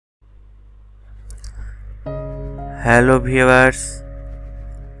Hello viewers,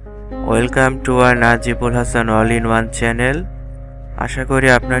 welcome to our Nazibul Hasan all-in-one channel. আশা করি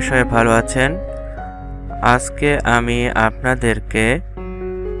আপনারা সবাই ভালো আছেন। আজকে আমি আপনাদেরকে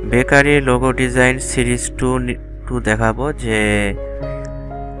বেকারি লোগো ডিজাইন সিরিজ 2 দেখাবো যে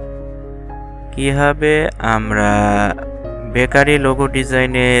কিভাবে আমরা বেকারি লোগো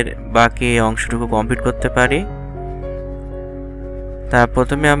ডিজাইনের বাকি অংশটুকু কমপ্লিট করতে পারি। তার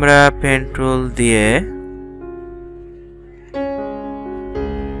প্রথমে আমরা পেন টুল দিয়ে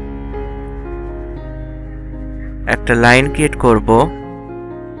একটা লাইন ক্রিয়েট করব।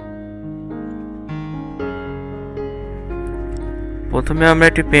 প্রথমে আমরা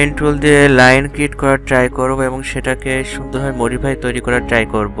একটি পেন টুল দিয়ে লাইন ক্রিয়েট করার ট্রাই করব এবং সেটাকে সুন্দরভাবে মডিফাই তৈরি করার ট্রাই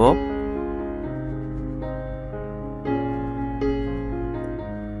করব।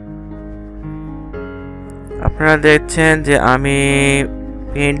 আপনারা দেখছেন যে আমি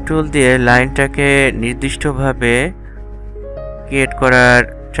পেন টুল দিয়ে লাইনটাকে নির্দিষ্টভাবে ক্রিয়েট করার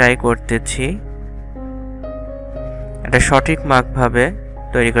ট্রাই করতেছি, এটা সঠিক মাপভাবে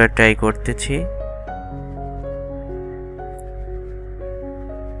তৈরি করার ট্রাই করতেছি।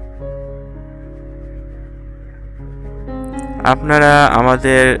 আপনারা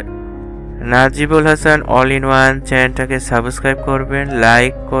আমাদের Najibul Hasan all in one চ্যানেলটাকে সাবস্ক্রাইব করবেন,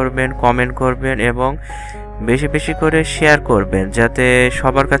 লাইক করবেন, কমেন্ট করবেন এবং বেশি বেশি করে শেয়ার করবেন, যাতে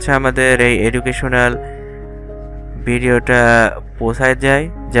সবার কাছে আমাদের এই এডুকেশনাল ভিডিওটা পৌঁছায় যায়।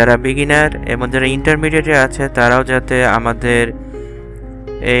 যারা বিগিনার এবং যারা ইন্টারমিডিয়েটে আছে তারাও যাতে আমাদের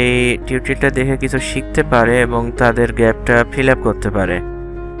এই টিউটোরিয়ালটা দেখে কিছু শিখতে পারে এবং তাদের গ্যাপটা ফিল আপ করতে পারে।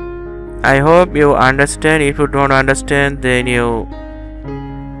 I hope you understand. If you don't understand, then you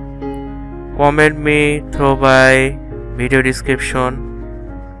comment me through by video description.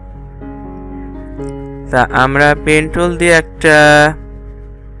 তা আমরা পেন টুল দিয়ে একটা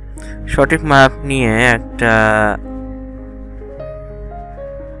সঠিক মাপ নিয়ে একটা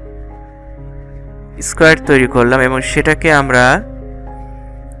স্কোয়ার তৈরি করলাম এবং সেটাকে আমরা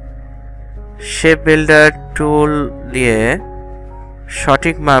শেপ বিল্ডার টুল দিয়ে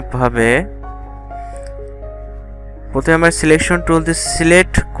সঠিক মাপভাবে প্রথমে আমরা সিলেকশন টুল দিয়ে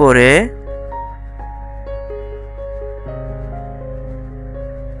সিলেক্ট করে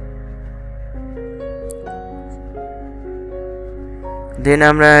দেন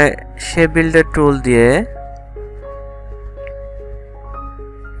আমরা শেপ বিল্ডার টুল দিয়ে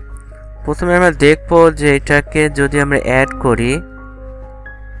প্রথমে আমরা দেখবো যে এটাকে যদি আমরা অ্যাড করি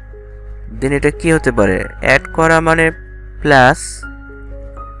দেন এটা কি হতে পারে। অ্যাড করা মানে প্লাস,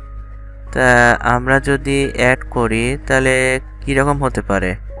 তা আমরা যদি অ্যাড করি তাহলে কি রকম হতে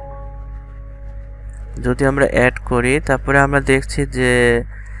পারে। যদি আমরা অ্যাড করি তারপরে আমরা দেখছি যে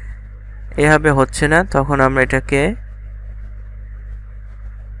এভাবে হচ্ছে না, তখন আমরা এটাকে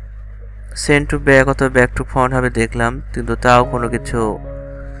সেন্ড টু ব্যাক অথবা ব্যাক টু ফ্রন্ট হবে দেখলাম, কিন্তু তাও কোনো কিছু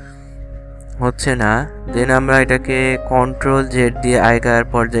হচ্ছে না। দেন আমরা এটাকে কন্ট্রোল জেড দিয়ে আগের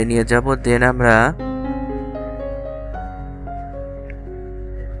পর্যায়ে নিয়ে যাব। দেন আমরা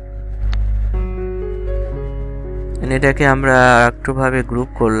এটাকে আমরা একটুভাবে গ্রুপ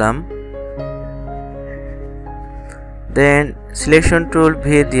করলাম। দেন সিলেকশন টুল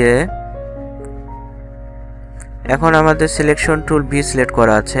ভি দিয়ে এখন আমাদের সিলেকশন টুল ভি সিলেক্ট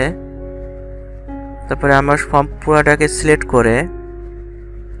করা আছে। তারপরে আমরা পুরোটাকে সিলেক্ট করে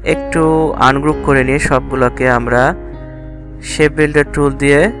একটু আনগ্রুপ করে নিয়ে সবগুলোকে আমরা শেপ বিল্ডার টুল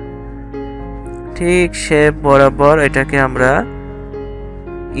দিয়ে ঠিক শেপ বরাবর এটাকে আমরা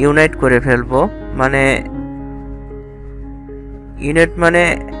ইউনাইট করে ফেলবো। মানে ইউনিট মানে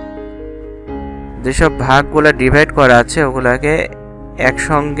যেসব ভাগগুলো ডিভাইড করা আছে ওগুলাকে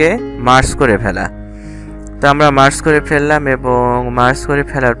একসঙ্গে মার্জ করে ফেলা। তো আমরা মার্জ করে ফেললাম এবং মার্জ করে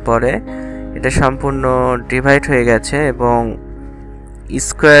ফেলার পরে এটা সম্পূর্ণ ডিভাইড হয়ে গেছে এবং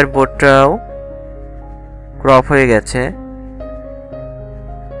স্কোয়ার বোর্ডটাও ক্রপ হয়ে গেছে।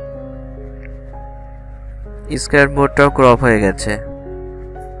 স্কোয়ার বোর্ডটাও ক্রপ হয়ে গেছে।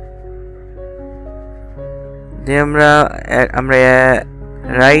 দিয়ে আমরা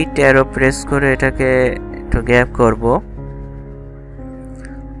রাইট অ্যারো প্রেস করে এটাকে একটু গ্যাপ করব।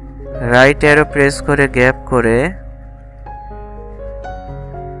 রাইট অ্যারো প্রেস করে গ্যাপ করে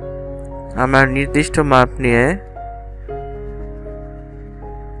আমরা নির্দিষ্ট মাপ নিয়ে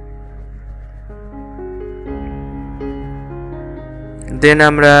দেন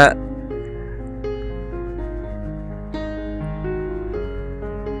আমরা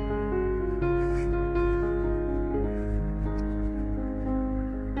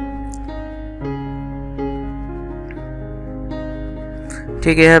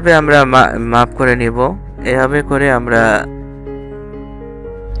ঠিক এভাবে আমরা মাপ করে নিব। এভাবে করে আমরা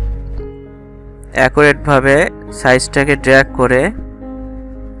অ্যাকুরেট ভাবে সাইজটাকে ড্র্যাগ করে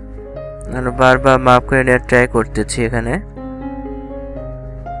বারবার মাপ করে নেওয়ার ট্রাই করতেছি। এখানে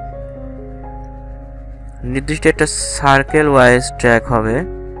নির্দিষ্ট একটা সার্কেল ওয়াইজ ট্র্যাক হবে।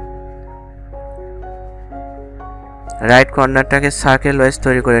 রাইট কর্নারটাকে সার্কেল ওয়াইজ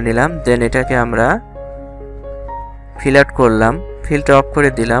তৈরি করে নিলাম। দেন এটাকে আমরা ফিল আউট করলাম, ফিলটা অফ করে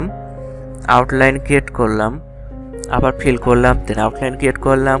দিলাম, আউটলাইন ক্রিয়েট করলাম, আবার ফিল করলাম, দেন আউটলাইন ক্রিয়েট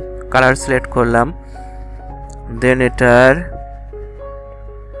করলাম, কালার সিলেক্ট করলাম, দেন এটার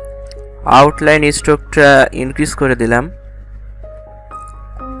আউটলাইন স্ট্রোকটা ইনক্রিজ করে দিলাম।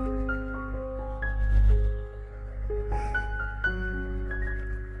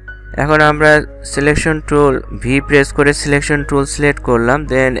 এখন আমরা সিলেকশন টুল ভি প্রেস করে সিলেকশন টুল সিলেক্ট করলাম,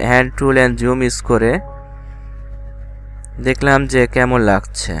 দেন hand tool and zoom use করে দেখলাম যে কেমন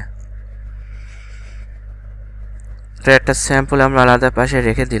লাগছে। একটা স্যাম্পল আমরা আলাদা পাশে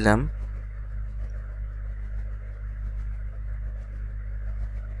রেখে দিলাম।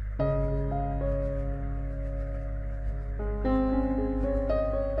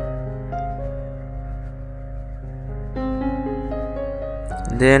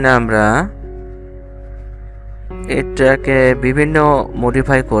 দেন আমরা এটাকে বিভিন্ন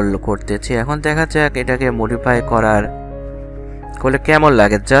মডিফাই করতেছি। এখন দেখা যাক এটাকে মডিফাই করলে কেমন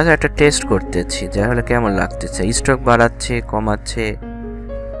লাগে, জাস্ট একটা টেস্ট করতেছি যা হলে কেমন লাগতেছে। স্ট্রোক বাড়াচ্ছি, কমাচ্ছে,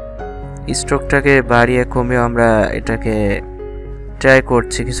 স্ট্রোকটাকে বাড়িয়ে কমিয়ে আমরা এটাকে ট্রাই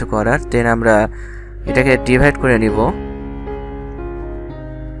করছি কিছু করার। দেন আমরা এটাকে ডিভাইড করে নিব,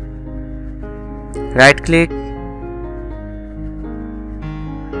 রাইট ক্লিক,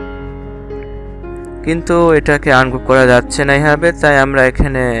 কিন্তু এটাকে আনগ্রুপ করা যাচ্ছে না এইভাবে, তাই আমরা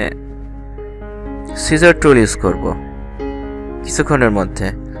এখানে সিজার টুল ইউজ করব কিছুক্ষণের মধ্যে।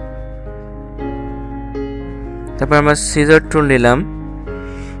 তারপর আমরা সিজার টুল নিলাম।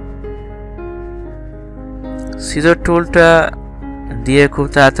 সিজার টুলটা দিয়ে খুব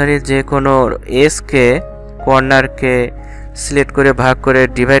তাড়াতাড়ি যে কোনো এজকে, কর্নারকে সিলেক্ট করে ভাগ করে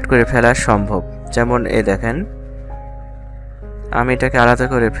ডিভাইড করে ফেলা সম্ভব। যেমন দেখেন আমি এটাকে আলাদা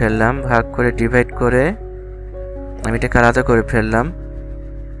করে ফেললাম, ভাগ করে ডিভাইড করে আমি এটাকে আলাদা করে ফেললাম।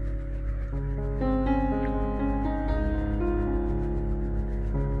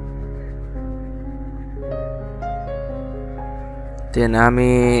 দেন আমি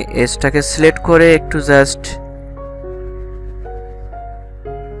এজটাকে সিলেক্ট করে একটু জাস্ট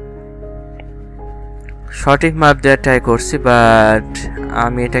সঠিক মাপ দেওয়ার ট্রাই করছি, বাট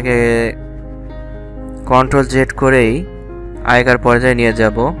আমি এটাকে কন্ট্রোল জেড করেই আগেকার পর্যায়ে নিয়ে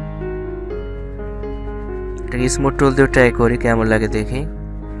যাব। এটাকে স্মুথ টুল দিয়ে ট্রাই করি কেমন লাগে দেখি।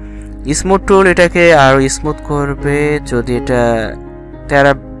 স্মুথ টুল এটাকে আরো স্মুথ করবে। যদি এটা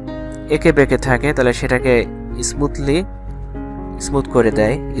তেরা এঁকে বেঁকে থাকে তাহলে সেটাকে স্মুথ করে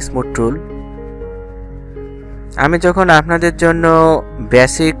দেয় স্মুথ টুল। আমি যখন আপনাদের জন্য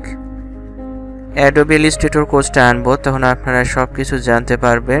বেসিক অ্যাডোবি ইলাস্ট্রেটর কোর্সটা আনবো তখন আপনারা সব কিছু জানতে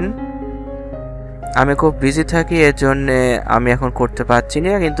পারবেন। আমি খুব বিজি থাকি, এর জন্যে আমি এখন করতে পারছি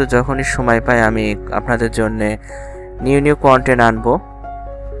না, কিন্তু যখনই সময় পাই আমি আপনাদের জন্যে নিউ কন্টেন্ট আনবো।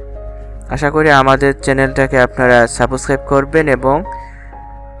 আশা করি আমাদের চ্যানেলটাকে আপনারা সাবস্ক্রাইব করবেন এবং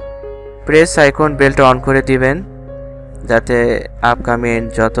প্রেস আইকন বেলটা অন করে দিবেন, যাতে আপকামিং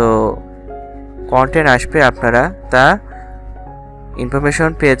যত কন্টেন্ট আসবে আপনারা তা ইনফরমেশন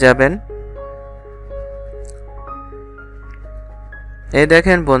পেয়ে যাবেন। এই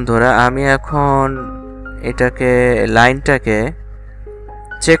দেখেন বন্ধুরা, আমি এখন এটাকে লাইনটাকে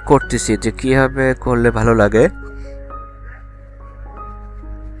চেক করতেছি যে কিভাবে করলে ভালো লাগে।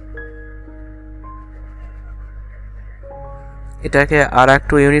 এটাকে আর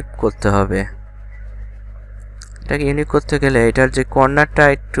একটু ইউনিক করতে হবে। এটাকে ইউনিক করতে গেলে এটার যে কর্নারটা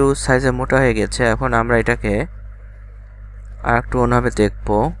একটু সাইজে মোটা হয়ে গেছে, এখন আমরা এটাকে আর একটু অন্যভাবে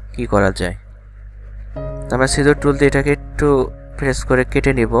দেখবো কি করা যায়। আমরা সিজার টুল দিয়ে এটাকে একটু প্রেস করে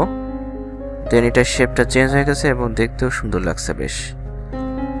কেটে নিব। দেন এটার শেপটা চেঞ্জ হয়ে গেছে এবং দেখতেও সুন্দর লাগছে বেশ।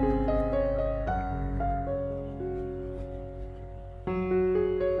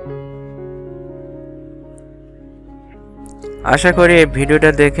 আশা করি এই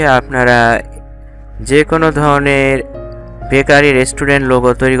ভিডিওটা দেখে আপনারা যে কোনো ধরনের বেকারি রেস্টুরেন্ট লোগো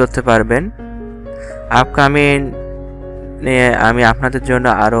তৈরি করতে পারবেন। আপকামিং নিয়ে আমি আপনাদের জন্য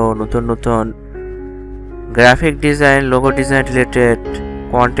আরও নতুন graphic design, logo design related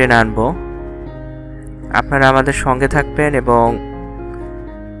content আনবো। আপনারা আমাদের সঙ্গে থাকবেন এবং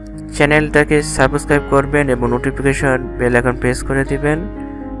চ্যানেলটাকে সাবস্ক্রাইব করবেন এবং নোটিফিকেশন বেল আইকন প্রেস করে দিবেন।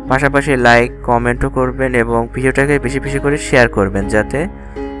 পাশাপাশি লাইক কমেন্টও করবেন এবং ভিডিওটাকে বেশি বেশি করে শেয়ার করবেন, যাতে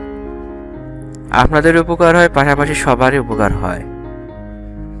আপনাদের উপকার হয়, পাশাপাশি সবারই উপকার হয়।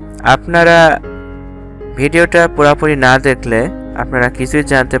 আপনারা ভিডিওটা পুরোপুরি না দেখলে আপনারা কিছুই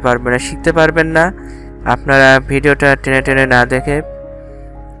জানতে পারবেন না, শিখতে পারবেন না। আপনারা ভিডিওটা টেনে টেনে না দেখে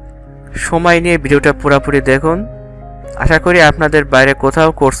সময় নিয়ে ভিডিওটা পুরোপুরি দেখুন। আশা করি আপনাদের বাইরে কোথাও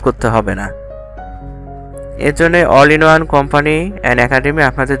কোর্স করতে হবে না। এর জন্য all in one company and academy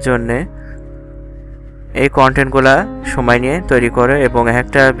আপনাদের জন্যে এই কন্টেন্টগুলা সময় নিয়ে তৈরি করে, এবং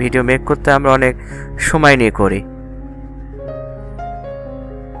একটা ভিডিও মেক করতে আমরা অনেক সময় নিয়ে করি,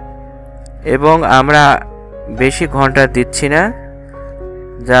 এবং আমরা বেশি ঘন্টা দিচ্ছি না,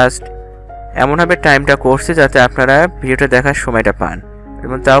 জাস্ট এমনভাবে টাইমটা করছি যাতে আপনারা ভিডিওটা দেখার সময়টা পান,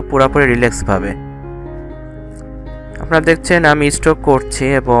 এবং তাও পুরোপুরি রিল্যাক্সভাবে। আপনারা দেখছেন আমি স্টক করছি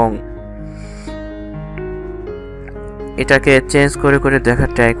এবং এটাকে চেঞ্জ করে করে দেখার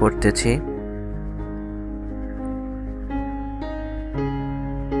ট্রাই করতেছি।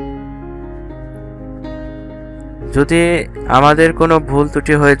 যদি আমাদের কোনো ভুল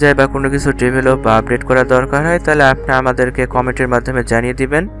ত্রুটি হয়ে যায় বা কোনো কিছু ডেভেলপ বা আপডেট করা দরকার হয়, তাহলে আপনি আমাদেরকে কমেন্টের মাধ্যমে জানিয়ে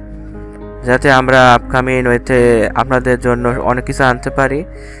দিবেন, যাতে আমরা আপকামিং ওয়েতে আপনাদের জন্য অনেক কিছু আনতে পারি,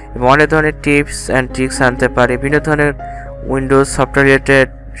 এবং অনেক ধরনের টিপস অ্যান্ড ট্রিক্স আনতে পারি। বিভিন্ন ধরনের উইন্ডোজ সফটওয়্যার রিলেটেড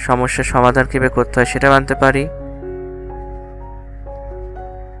সমস্যার সমাধান কীভাবে করতে হয় সেটাও আনতে পারি।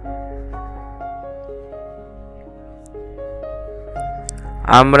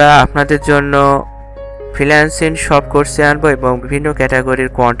 আমরা আপনাদের জন্য ফ্রিল্যান্সিং সব কোর্সে আনবো, এবং বিভিন্ন ক্যাটাগরির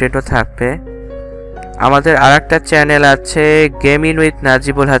কন্টেন্টও থাকবে। আমাদের আরেকটা চ্যানেল আছে গেমিং উইথ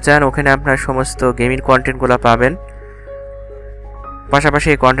নাজিবুল হাসান, ওখানে আপনার সমস্ত গেমিং কন্টেন্টগুলো পাবেন, পাশাপাশি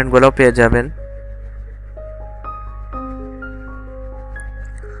এই কন্টেন্টগুলোও পেয়ে যাবেন।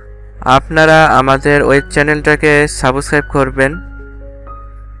 আপনারা আমাদের ওই চ্যানেলটাকে সাবস্ক্রাইব করবেন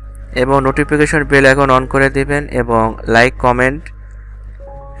এবং নোটিফিকেশন বেল আইকন অন করে দিবেন, এবং লাইক, কমেন্ট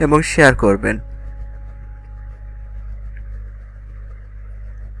এবং শেয়ার করবেন।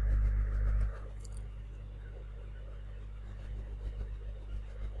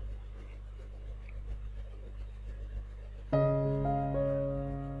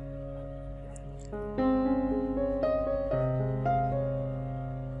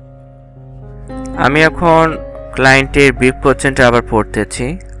 আমি এখন ক্লায়েন্টের ব্রিফ কোশ্চেনটা আবার পড়তেছি,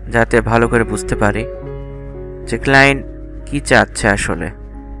 যাতে ভালো করে বুঝতে পারি যে ক্লায়েন্ট কি চাচ্ছে আসলে।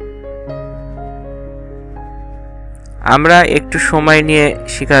 আমরা একটু সময় নিয়ে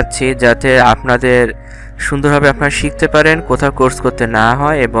শেখাচ্ছি, যাতে আপনাদের সুন্দরভাবে আপনারা শিখতে পারেন, কোথাও কোর্স করতে না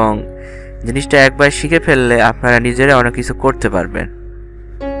হয়, এবং জিনিসটা একবার শিখে ফেললে আপনারা নিজেরা অনেক কিছু করতে পারবেন।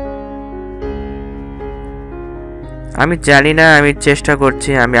 আমি জানি না, আমি চেষ্টা করছি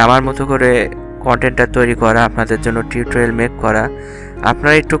আমি আমার মতো করে কন্টেন্টটা তৈরি করা, আপনাদের জন্য টিউটোরিয়াল মেক করা।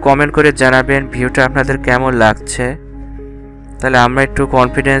 আপনারা একটু কমেন্ট করে জানাবেন ভিডিওটা আপনাদের কেমন লাগছে, তাহলে আমরা একটু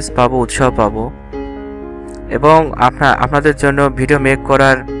কনফিডেন্স পাবো, উৎসাহ পাবো, এবং আপনাদের জন্য ভিডিও মেক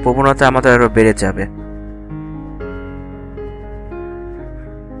করার প্রবণতা আমাদের আরও বেড়ে যাবে।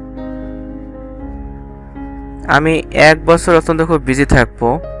 আমি 1 বছর অত্যন্ত খুব বিজি থাকবো,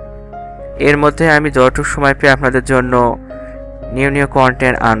 এর মধ্যে আমি যতটুকু সময় পেয়ে আপনাদের জন্য নিউ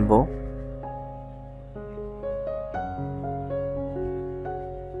কন্টেন্ট আনবো।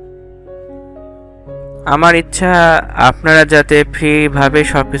 আমার ইচ্ছা আপনারা যাতে ফ্রিভাবে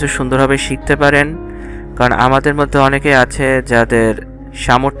সব কিছু সুন্দরভাবে শিখতে পারেন, কারণ আমাদের মধ্যে অনেকে আছে যাদের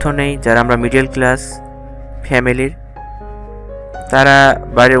সামর্থ্য নেই, যারা আমরা মিডল ক্লাস ফ্যামিলির, তারা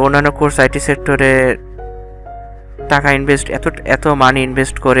বাড়ির অন্যান্য কোর্স আইটি সেক্টরে টাকা ইনভেস্ট এত মানি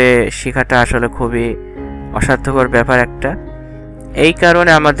ইনভেস্ট করে শেখাটা আসলে খুবই অসাধ্যকর ব্যাপার একটা। এই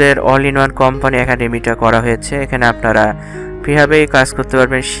কারণে আমাদের অল ইন ওয়ান কোম্পানি একাডেমিটা করা হয়েছে। এখানে আপনারা ফ্রিভাবেই কাজ করতে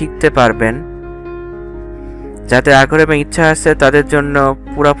পারবেন, শিখতে পারবেন। যাতে আগ্রহ এবং ইচ্ছা আছে তাদের জন্য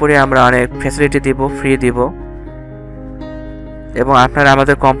পুরোপুরি আমরা অনেক ফ্যাসিলিটি দিব, ফ্রি দিব, এবং আপনারা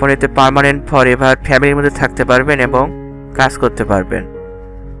আমাদের কোম্পানিতে পার্মানেন্ট ফরএভার ফ্যামিলির মধ্যে থাকতে পারবেন এবং কাজ করতে পারবেন।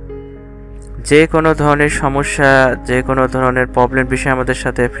 যে কোনো ধরনের সমস্যা, যে কোনো ধরনের প্রবলেম বিষয়ে আমাদের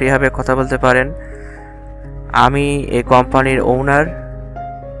সাথে ফ্রিভাবে কথা বলতে পারেন। আমি এই কোম্পানির ওনার,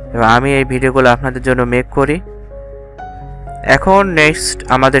 এবং আমি এই ভিডিওগুলো আপনাদের জন্য মেক করি। এখন নেক্সট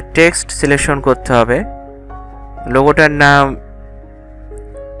আমাদের টেক্সট সিলেকশন করতে হবে। লোগোটার নাম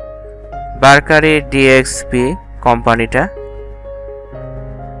বারকারি ডিএক্সপি কোম্পানিটা।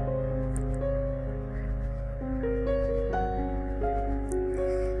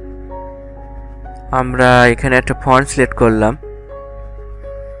 আমরা এখানে একটা ফন্ট সিলেক্ট করলাম,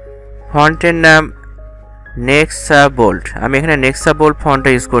 ফন্টের নাম নেক্সা বোল্ড। আমি এখানে নেক্সা বোল্ড ফন্টটা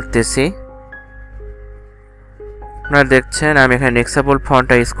ইউজ করতেছি, আপনারা দেখছেন আমি এখানে নেক্সা বোল্ড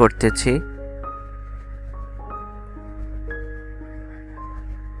ফন্টটা ইউজ করতেছি।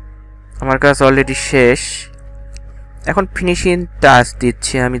 আমার কাজ অলরেডি শেষ। এখন ফিনিশিং টাচ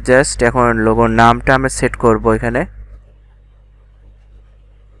দিচ্ছি আমি জাস্ট। এখন লোগোর নামটা আমরা সেট করব এখানে।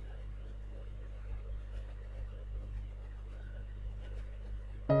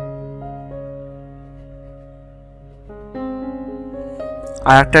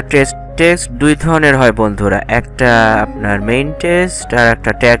 আর একটা টেক্সট দুই ধরনের হয় বন্ধুরা, একটা আপনার মেইন টেক্সট আর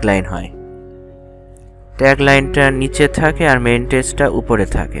একটা ট্যাগ লাইন হয়। ট্যাগ লাইনটা নিচে থাকে আর মেইন টেক্সটটা উপরে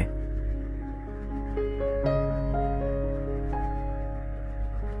থাকে।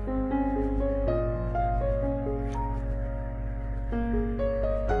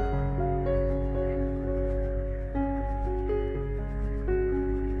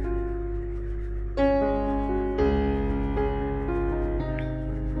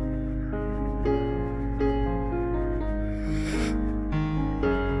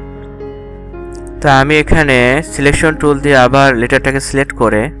 তা আমি এখানে সিলেকশন টুল দিয়ে আবার লেটারটাকে সিলেক্ট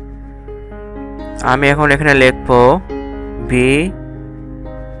করে আমি এখন এখানে লিখব বি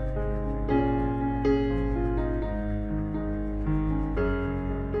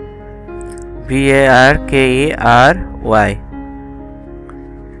BARKERY,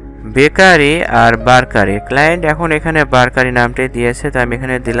 বেকারি আর বারকারি। ক্লায়েন্ট এখন এখানে বারকারি নামটাই দিয়েছে, তো আমি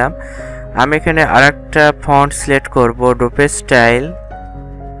এখানে দিলাম। আমি এখানে আরেকটা ফন্ট সিলেক্ট করব, ডোপে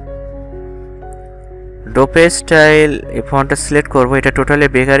স্টাইল এই ফন্টটা সিলেক্ট করব। এটা টোটালি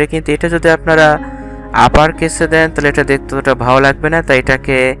বেকারি, কিন্তু এটা যদি আপনারা আপার কেসে দেন তাহলে এটা দেখতে অতটা ভালো লাগবে না। তাই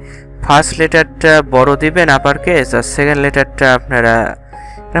এটাকে ফার্স্ট লেটারটা বড় দিবেন আপার কেস, আর সেকেন্ড লেটারটা আপনারা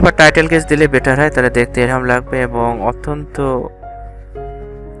টাইটেল কেস দিলে বেটার হয়, তাহলে দেখতে এরকম লাগবে এবং অত্যন্ত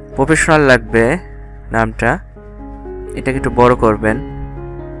প্রফেশনাল লাগবে নামটা। এটাকে একটু বড় করবেন।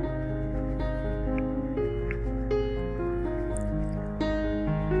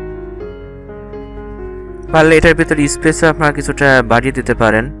 পারলে এটার ভিতরে স্পেসও আপনারা কিছুটা বাড়িয়ে দিতে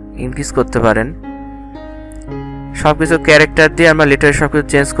পারেন, ইনক্রিজ করতে পারেন। সবকিছু ক্যারেক্টার দিয়ে আমরা লেটার সবকিছু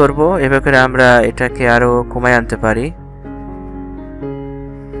চেঞ্জ করব, এভাবে করে আমরা এটাকে আরো কমায় আনতে পারি।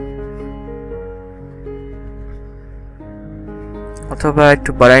 অথবা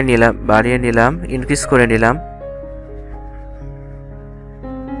একটু বাড়িয়ে নিলাম, ইনক্রিজ করে নিলাম।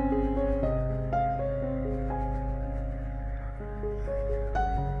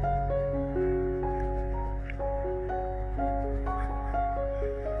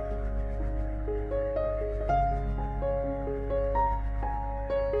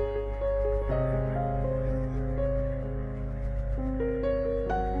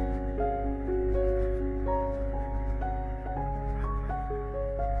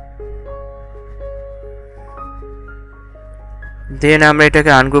 দেন আমরা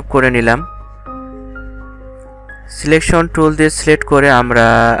এটাকে আনগ্রুপ করে নিলাম। সিলেকশন টুল দিয়ে সিলেক্ট করে আমরা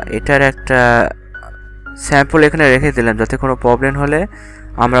এটার একটা স্যাম্পল এখানে রেখে দিলাম, যাতে কোনো প্রবলেম হলে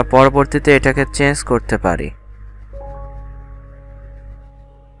আমরা পরবর্তীতে এটাকে চেঞ্জ করতে পারি।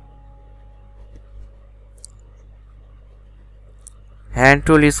 হ্যান্ড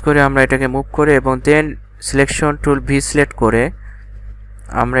টুল ইউজ করে আমরা এটাকে মুভ করে এবং দেন সিলেকশন টুল ভি সিলেক্ট করে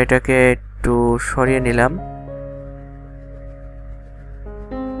আমরা এটাকে একটু সরিয়ে নিলাম।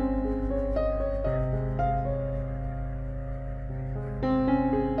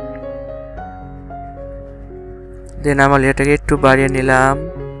 দেন আমরা এটাকে একটু বাড়িয়ে নিলাম।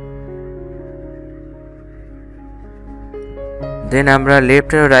 দেন আমরা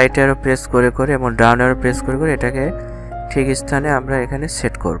লেফট আর রাইট অ্যারো প্রেস করে করে এবং ডাউন অ্যারো প্রেস করে করে এটাকে ঠিক স্থানে আমরা এখানে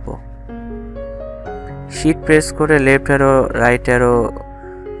সেট করব। শিফট প্রেস করে লেফট অ্যারো রাইট অ্যারো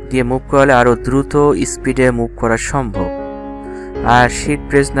দিয়ে মুভ করলে আরো দ্রুত স্পিডে মুভ করা সম্ভব, আর শিফট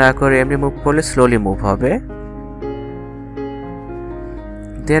প্রেস না করে এমনি মুভ করলে স্লোলি মুভ হবে।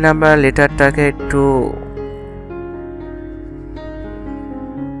 দেন আমরা লেটারটাকে একটু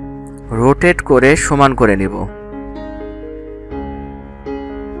রোটেট করে সমান করে নিব।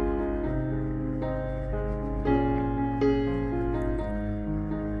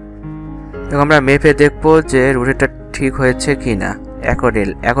 এখন আমরা মেপে দেখব যে রোটেটটা ঠিক হয়েছে কিনা,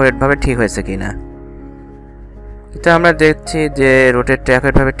 অ্যাকুরেট ভাবে ঠিক হয়েছে কিনা। কিন্তু আমরা দেখছি যে রোটেটটা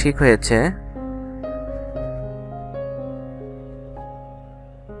অ্যাকুরেট ভাবে ঠিক হয়েছে।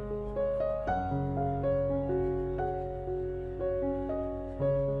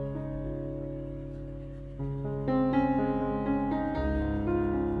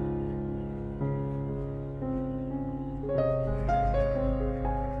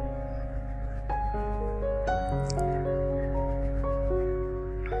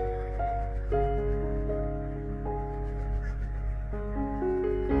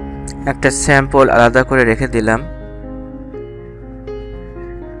 একটা স্যাম্পল আলাদা করে রেখে দিলাম।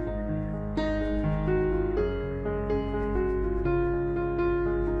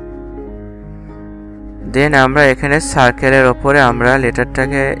 দেন আমরা এখানে সার্কেলের ওপরে আমরা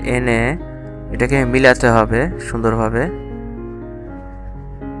লেটারটাকে এনে এটাকে মিলাতে হবে সুন্দরভাবে।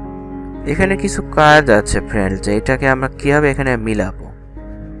 এখানে কিছু কাজ আছে ফ্রেন্ড, যে এটাকে আমরা কিভাবে এখানে মিলাবো।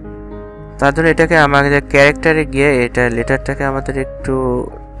 তার জন্য এটাকে আমাদের ক্যারেক্টারে গিয়ে এটা লেটারটাকে আমাদের একটু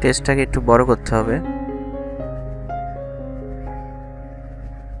টেক্সটটাকে একটু বড় করতে হবে।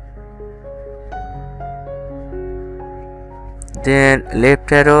 দেন লেফট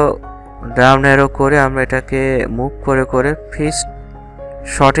অ্যারো ডাউন অ্যারো করে আমরা এটাকে মুভ করে করে ফিক্সড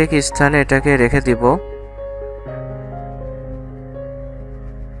সঠিক স্থানে এটাকে রেখে দিব।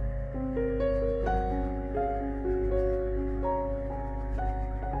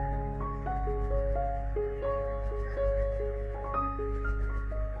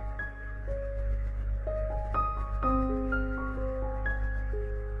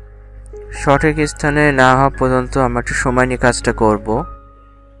 সঠিক স্থানে না হওয়া পর্যন্ত আমরা একটু সময় নিয়ে কাজটা করব।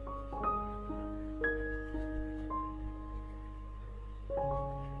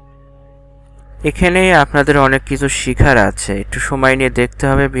 এখানে আপনাদের অনেক কিছু শেখার আছে, একটু সময় নিয়ে দেখতে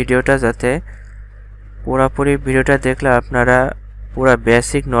হবে ভিডিওটা, যাতে পুরোপুরি ভিডিওটা দেখলে আপনারা পুরো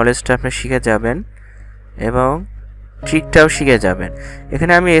বেসিক নলেজটা আপনি শিখে যাবেন এবং ট্রিকটাও শিখে যাবেন।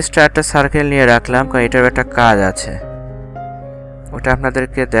 এখানে আমি এক্সট্রা একটা সার্কেল নিয়ে রাখলাম, কারণ এটার একটা কাজ আছে, ওটা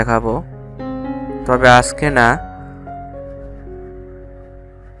আপনাদেরকে দেখাবো, তবে আজকে না।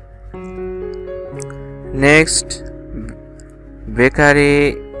 Next bakery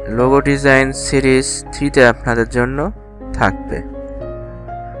logo design series 3তে আপনাদের জন্য থাকবে।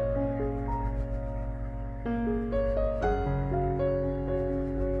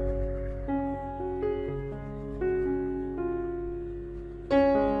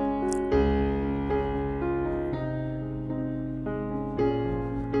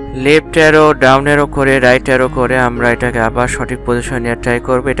 লেফট অ্যারো ডাউন অ্যারো করে রাইট অ্যারো করে আমরা এটাকে আবার সঠিক পজিশনে নিয়ে ট্রাই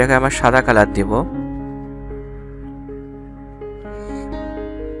করব। এটাকে আমরা সাদা কালার দিব।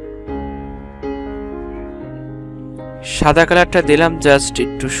 সাদা কালারটা দিলাম জাস্ট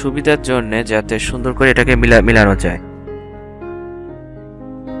একটু সুবিধার জন্য, যাতে সুন্দর করে এটাকে মিলানো যায়।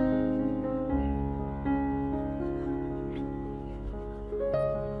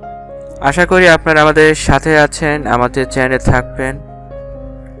 আশা করি আপনারা আমাদের সাথে আছেন, আমাদের চ্যানেলে থাকবেন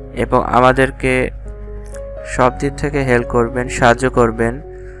এবং আমাদেরকে সব দিক থেকে হেল্প করবেন, সাহায্য করবেন,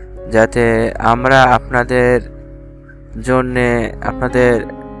 যাতে আমরা আপনাদের জন্যে আপনাদের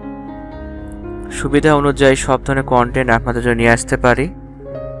সুবিধা অনুযায়ী সব ধরনের কন্টেন্ট আপনাদের জন্য নিয়ে আসতে পারি।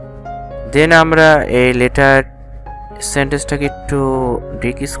 দেন আমরা এই লেটার সেন্টেন্সটাকে একটু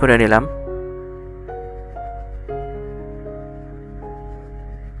ডিক্রিজ করে নিলাম।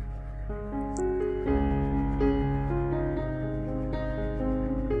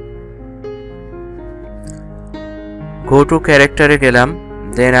 গো টু ক্যারেক্টারে গেলাম।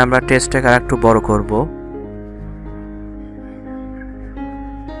 দেন আমরা টেক্সটটাকে আরেকটু বড় করব।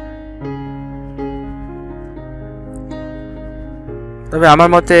 তবে আমার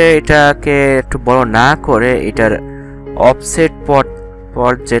মতে এটাকে একটু বড় না করে এটার অফসেট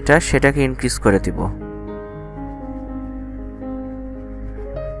পট যেটা সেটাকে ইনক্রিজ করে দিব।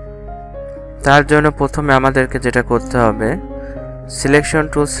 তার জন্য প্রথমে আমাদেরকে যেটা করতে হবে, সিলেকশন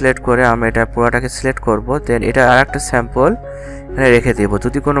টুল সিলেক্ট করে আমরা এটা পুরোটাকে সিলেক্ট করব। দেন এটা আরেকটা স্যাম্পল এখানে রেখে দেব,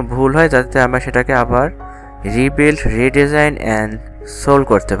 যদি কোনো ভুল হয় যাতে আমরা সেটাকে আবার রিবিল্ড, রিডিজাইন অ্যান্ড সোল্ভ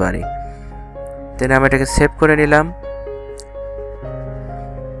করতে পারি। দেন আমরা এটাকে সেভ করে নিলাম।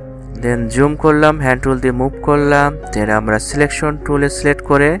 দেন জুম করলাম, হ্যান্ড টুল দিয়ে মুভ করলাম। দেন আমরা সিলেকশন টুলে সিলেক্ট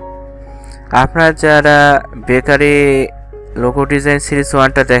করে, আপনারা যারা বেকারি লোগো ডিজাইন সিরিজ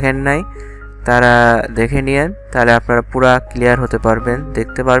 1টা দেখেন নাই তারা দেখে নিয়েন, তাহলে আপনারা পুরা ক্লিয়ার হতে পারবেন,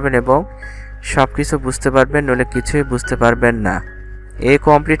 দেখতে পারবেন এবং সব কিছু বুঝতে পারবেন, নইলে কিছুই বুঝতে পারবেন না। এ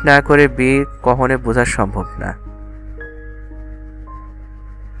কমপ্লিট না করে বি কখনোই বোঝা সম্ভব না।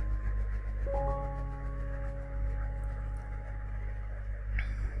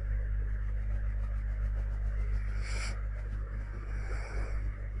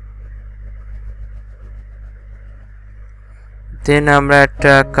 দেন আমরা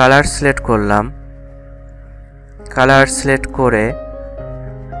একটা কালার সিলেক্ট করলাম। কালার সিলেক্ট করে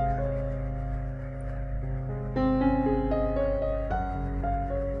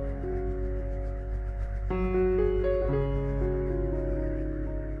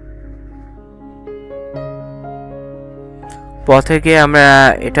পথে গিয়ে আমরা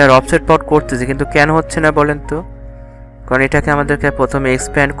এটার অফসেট পট করতেছি, কিন্তু কেন হচ্ছে না বলেন তো? কারণ এটাকে আমাদেরকে প্রথমে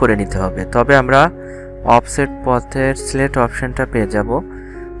এক্সপ্যান্ড করে নিতে হবে, তবে আমরা অফসেট পথের সিলেক্ট অপশনটা পেয়ে যাব।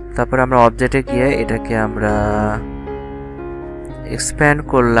 তারপর আমরা অবজেক্টে গিয়ে এটাকে আমরা এক্সপ্যান্ড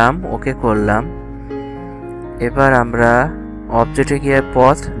করলাম, ওকে করলাম। এবার আমরা অবজেক্টে গিয়ে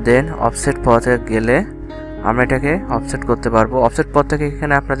পথ, দেন অফসেট পথে গেলে আমরা এটাকে অফসেট করতে পারবো। অফসেট পথ থেকে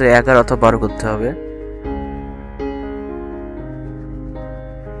এখানে আপনাদের 11 অথবা 12 করতে হবে।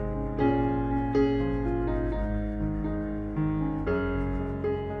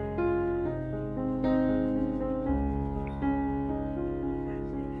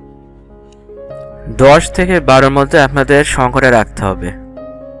 দশ থেকে 12-র মধ্যে আপনাদের সংখ্যাটা রাখতে হবে।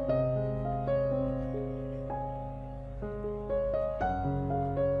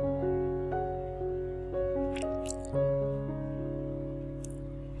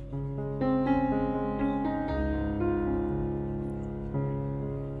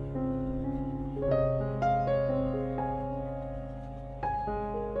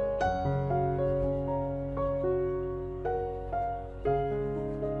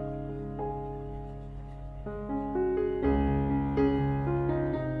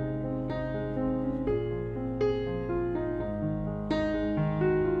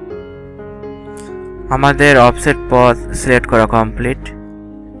 আমাদের অফসেট পথ সিলেক্ট করা কমপ্লিট।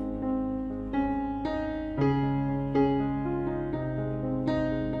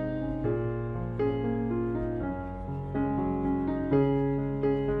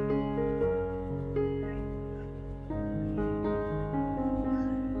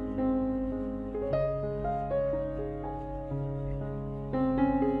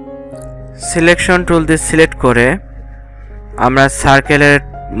 সিলেকশন টুল দিয়ে সিলেক্ট করে আমরা সার্কেলের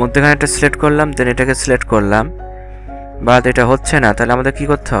মধ্যখানে একটা সিলেক্ট করলাম, দেন এটাকে সিলেক্ট করলাম, বাট এটা হচ্ছে না। তাহলে আমাদের কি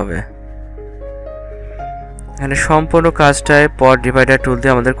করতে হবে? এখানে সম্পূর্ণ কাজটায় পথ ডিভাইডার টুল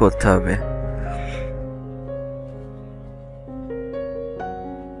দিয়ে আমাদের করতে হবে।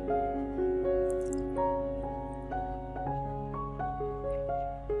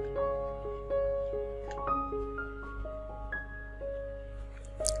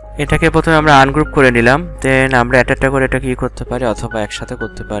 এটাকে প্রথমে আমরা আনগ্রুপ করে নিলাম, দেন আমরা একটা করে এটা কি করতে পারি, অথবা একসাথে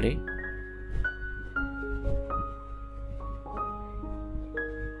করতে পারি।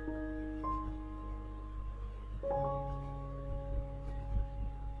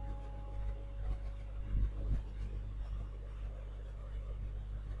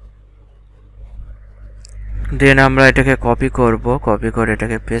 দেন আমরা এটাকে কপি করব, কপি করে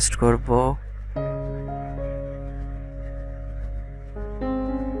এটাকে পেস্ট করব।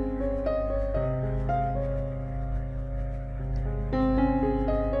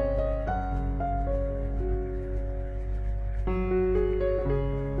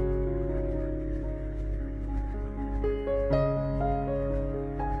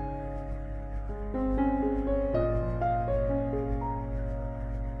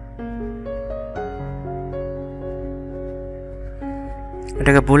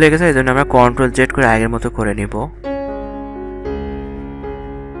 এটাকে ভুলে গেছে, এই জন্য আমরা কন্ট্রোল জেড করে আগের মতো করে নিব।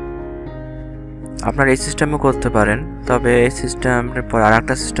 আপনারা এই সিস্টেমও করতে পারেন, তবে এই সিস্টেমের পর আর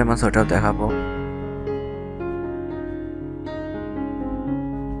একটা সিস্টেম আছে, ওটাও দেখাবো।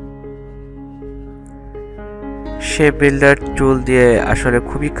 শেপ বিল্ডার টুল দিয়ে আসলে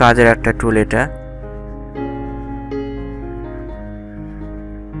খুবই কাজের একটা টুল এটা।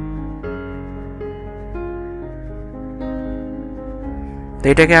 তো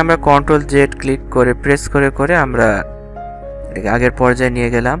এটাকে আমরা কন্ট্রোল জেড ক্লিক করে প্রেস করে করে আমরা এটাকে আগের পর্যায়ে নিয়ে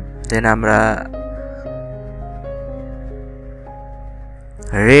গেলাম। দেন আমরা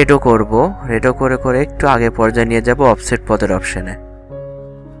রেডও করব, রেডও করে করে একটু আগের পর্যায়ে নিয়ে যাব অফসেট পথের অপশনে।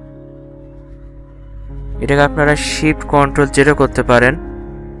 এটাকে আপনারা শিফট কন্ট্রোল জেডও করতে পারেন।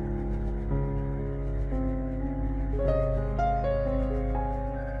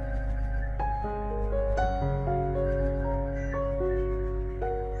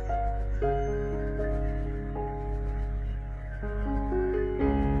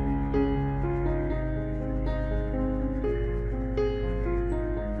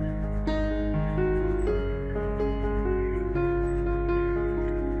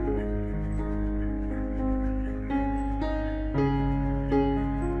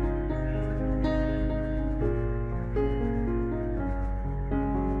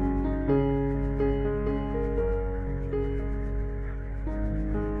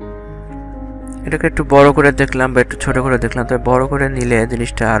 এটাকে একটু বড় করে দেখলাম বা একটু ছোট করে দেখলাম, তবে বড় করে নিলে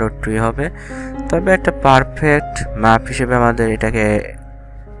জিনিসটা আরো একটুই হবে। তবে একটা পারফেক্ট মাপ হিসেবে আমাদের এটাকে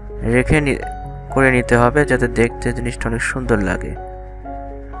রেখে করে নিতে হবে, যাতে দেখতে জিনিসটা অনেক সুন্দর লাগে।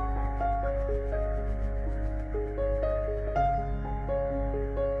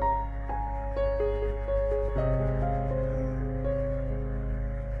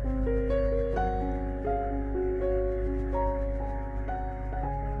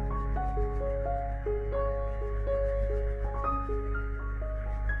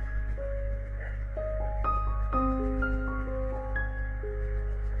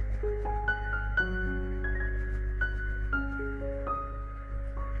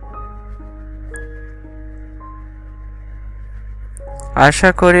 আশা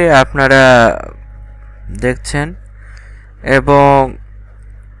করি আপনারা দেখছেন এবং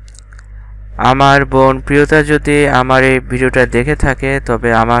আমার বোন প্রিয়তা যদি আমার এই ভিডিওটা দেখে থাকে তবে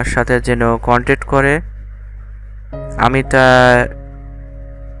আমার সাথে যেন কন্ট্যাক্ট করে, আমি তার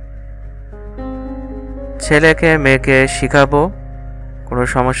ছেলেকে মেয়েকে শেখাবো, কোনো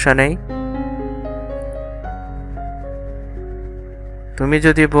সমস্যা নেই। তুমি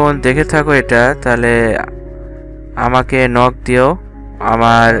যদি বোন দেখে থাকো এটা, তাহলে আমাকে নক দিও,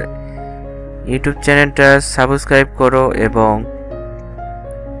 আমার ইউটিউব চ্যানেলটা সাবস্ক্রাইব করো এবং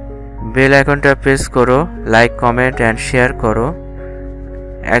বেল আইকনটা প্রেস করো, লাইক কমেন্ট অ্যান্ড শেয়ার করো।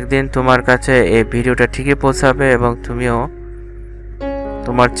 একদিন তোমার কাছে এই ভিডিওটা ঠিকই পৌঁছাবে এবং তুমিও,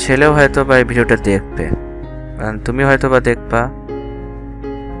 তোমার ছেলেও হয়তো বা এই ভিডিওটা দেখবে, তুমি হয়তো বা দেখবা।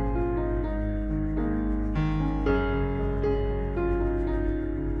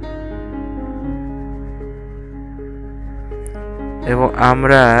 এবং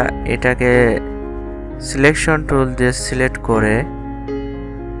আমরা এটাকে সিলেকশন টুল দিয়ে সিলেক্ট করে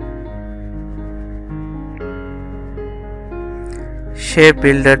শেপ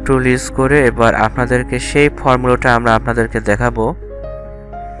বিল্ডার টুল ইউজ করে এবার আপনাদেরকে সেই ফর্মুলাটা আমরা আপনাদেরকে দেখাবো।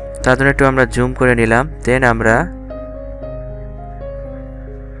 তার জন্য একটু আমরা জুম করে নিলাম, দেন আমরা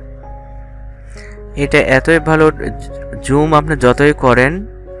এটা এতই ভালো জুম আপনি যতই করেন,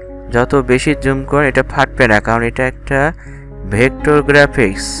 যত বেশি জুম করেন এটা ফাটবে না, কারণ এটা একটা ভেক্টর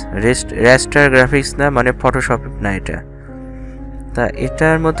গ্রাফিক্স, রেস্টার গ্রাফিক্স না, মানে ফটোশপ না এটা। তা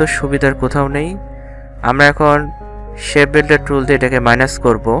এটার মতো সুবিধার কোথাও নেই। আমরা এখন শেপ বিল্ডার টুল দিয়ে এটাকে মাইনাস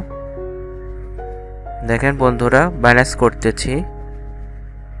করব। দেখেন বন্ধুরা, মাইনাস করতেছি,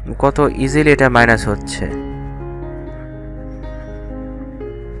 কত ইজিলি এটা মাইনাস হচ্ছে।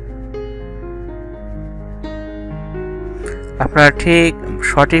 আপনারা ঠিক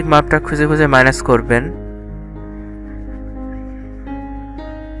সঠিক মাপটা খুঁজে খুঁজে মাইনাস করবেন।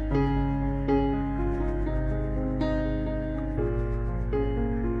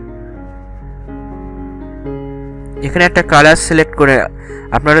 এখানে একটা কালার সিলেক্ট করে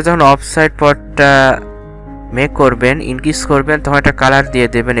আপনারা যখন অফসাইড পটটা মেক করবেন, ইনক্রিজ করবেন, তখন একটা কালার দিয়ে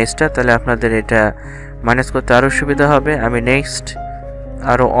দেবেন এক্সট্রা, তাহলে আপনাদের এটা মাইনাস করতে আরও সুবিধা হবে। আমি নেক্সট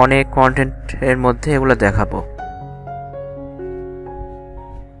আরও অনেক কন্টেন্টের মধ্যে এগুলো দেখাবো।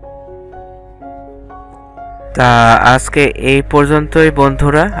 তা আজকে এই পর্যন্তই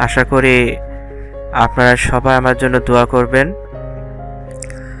বন্ধুরা, আশা করি আপনারা সবাই আমার জন্য দোয়া করবেন।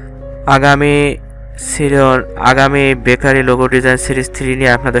 আগামী বেকারি লোগো ডিজাইন সিরিজ 3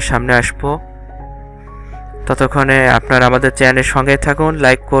 নিয়ে আপনাদের সামনে আসবো। ততক্ষণে আপনারা আমাদের চ্যানেলের সঙ্গে থাকুন,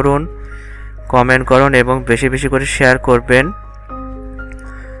 লাইক করুন, কমেন্ট করুন এবং বেশি বেশি করে শেয়ার করবেন,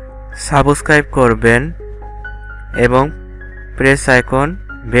 সাবস্ক্রাইব করবেন এবং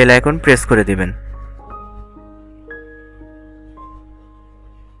বেল আইকন প্রেস করে দিবেন।